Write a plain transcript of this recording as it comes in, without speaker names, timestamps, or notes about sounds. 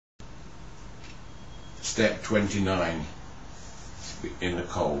Step 29, in the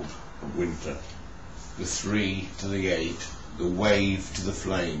cold of winter. The 3 to the 8, the wave to the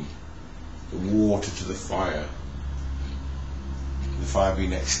flame, the water to the fire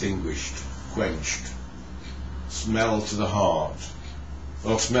being extinguished, quenched. Smell to the heart,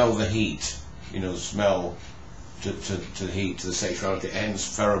 or smell the heat, smell to the heat, to the sexuality, hence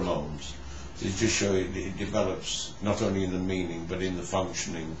pheromones. It just shows it develops not only in the meaning but in the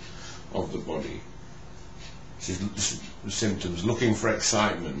functioning of the body. Symptoms: looking for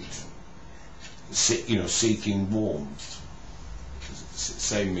excitement, seeking warmth,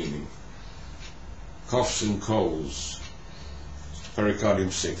 same meaning. Coughs and colds,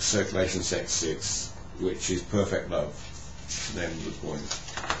 pericardium 6, circulation sex 6, which is perfect love. That's the name of the point.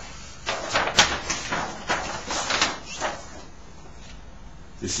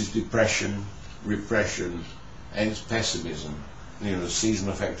 This is depression, repression, hence pessimism,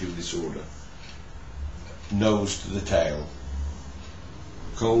 seasonal affective disorder. Nose to the tail.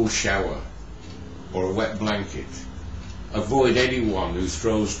 Cold shower or a wet blanket. Avoid anyone who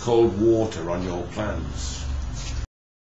throws cold water on your plants.